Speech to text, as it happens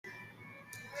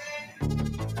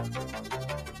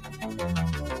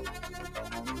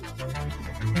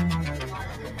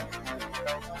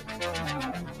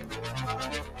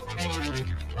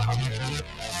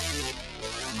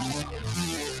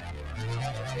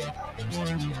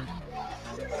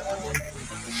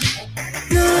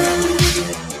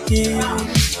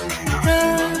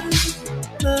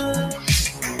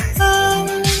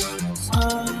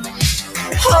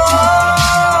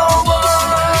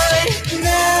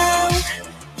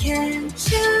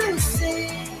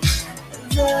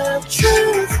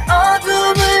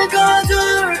어둠을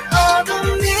거둘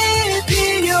어둠이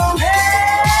필요해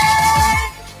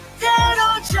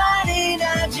때로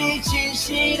잔인하지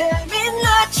진실에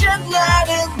민낯은 나는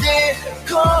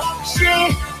들고 싶어해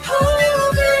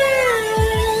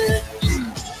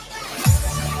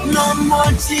넌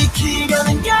뭘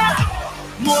지키려는가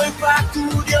뭘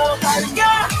바꾸려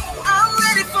하는가 I'm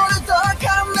ready for the dark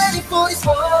I'm ready for this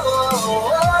war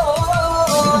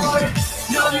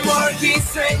넌 뭘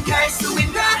희생할 수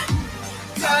있나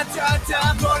다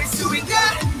버릴 수 있나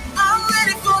I'm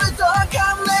ready for the dark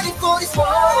I'm ready for this war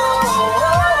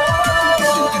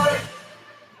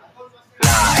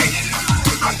Life,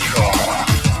 control,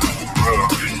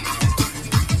 moving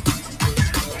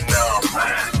No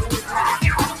man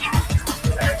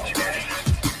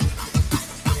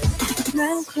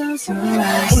Now close your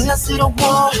eyes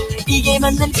혼란스러워 이게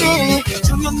맞는지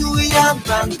정형유의한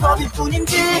방법일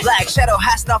뿐인지 Black shadow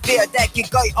has no fear that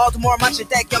기꺼이 어둠을 맞출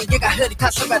때 경계가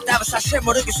흐릿하수면 사실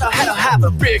모르겠어 I don't have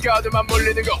a 비가 어둠만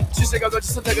몰리는 곳 지세가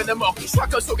거짓 선택은 내 몸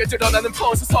사건 속에 드러나는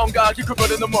포스 성각이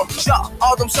구부르는 몸 저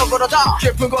어둠 속으로 더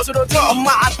깊은 곳으로 더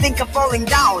엄마 I think I'm falling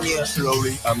down here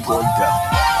Slowly I'm going down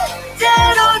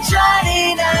때로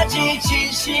잔인하지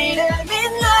진실에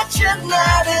민낯은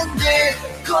나는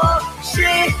들고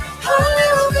싶어해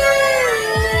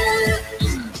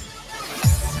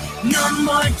넌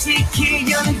뭘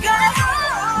지키려는가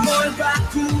뭘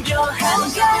바꾸려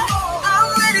하는가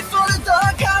I'm ready for the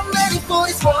dark I'm ready for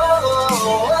this war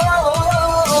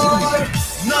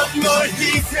넌 뭘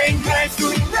희생할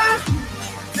수 있나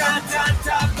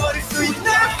다 버릴 수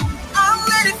있나 I'm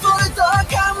ready for the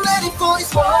dark I'm ready for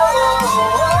this war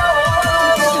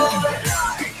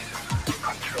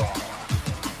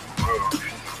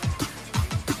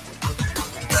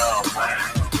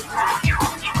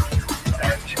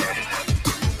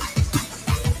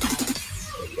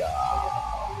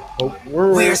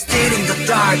We're still in the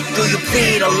dark, do you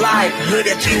feel alive?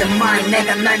 흐려지는 말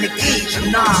내가 날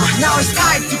느끼잖아 Now it's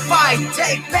time to fight,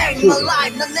 take back my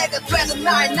life 넌 내가 되는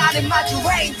날 나를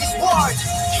마주해 this world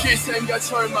희생과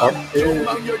절망,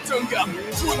 욕망, 열등감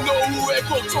분노의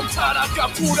고통,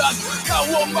 타락감, 불안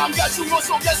가워운 맘과 중고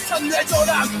속에서 탄 내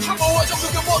저랑 혐오와 정도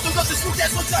그 모든 것들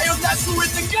속에서 자유날 수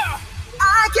있는가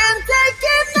I can take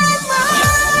it no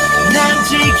more 난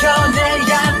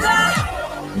지켜내야 한다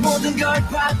모든 걸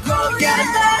바꿔야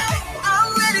한다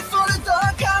I'm ready for the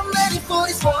dark I'm ready for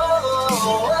this war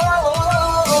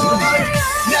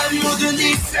난 모든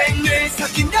희생을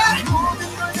섞인다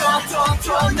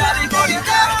더 나를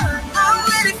버린다 I'm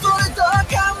ready for the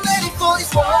dark I'm ready for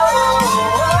this war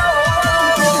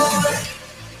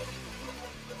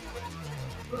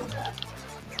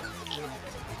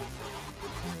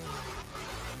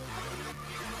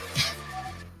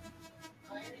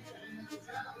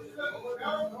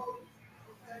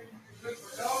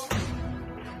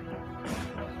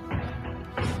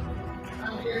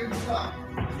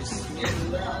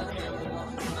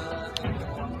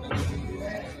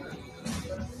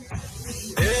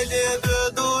اللي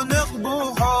بدونك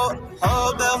بوحة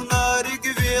حابه نارك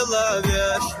في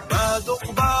لابيش ما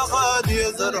تقبع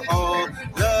غادي زرحو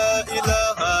لا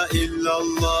إله إلا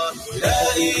الله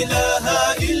لا إله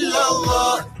إلا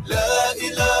الله لا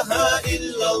إله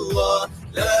إلا الله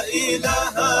لا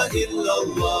إله إلا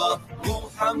الله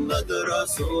محمد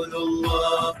رسول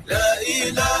الله لا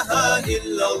إله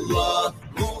إلا الله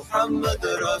محمد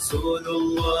رسول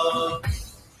الله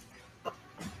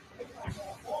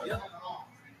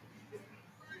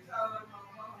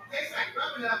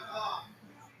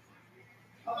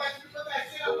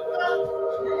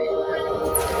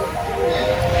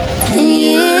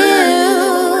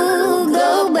You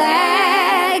go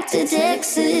back to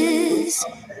Texas.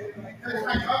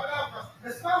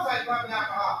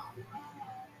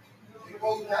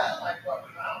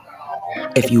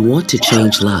 If you want to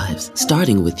change lives,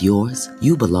 starting with yours,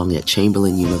 you belong at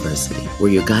Chamberlain University,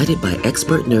 where you're guided by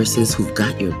expert nurses who've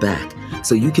got your back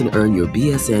so you can earn your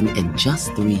BSN in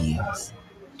just 3 years.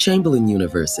 Chamberlain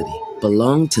University,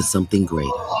 belong to something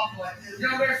greater.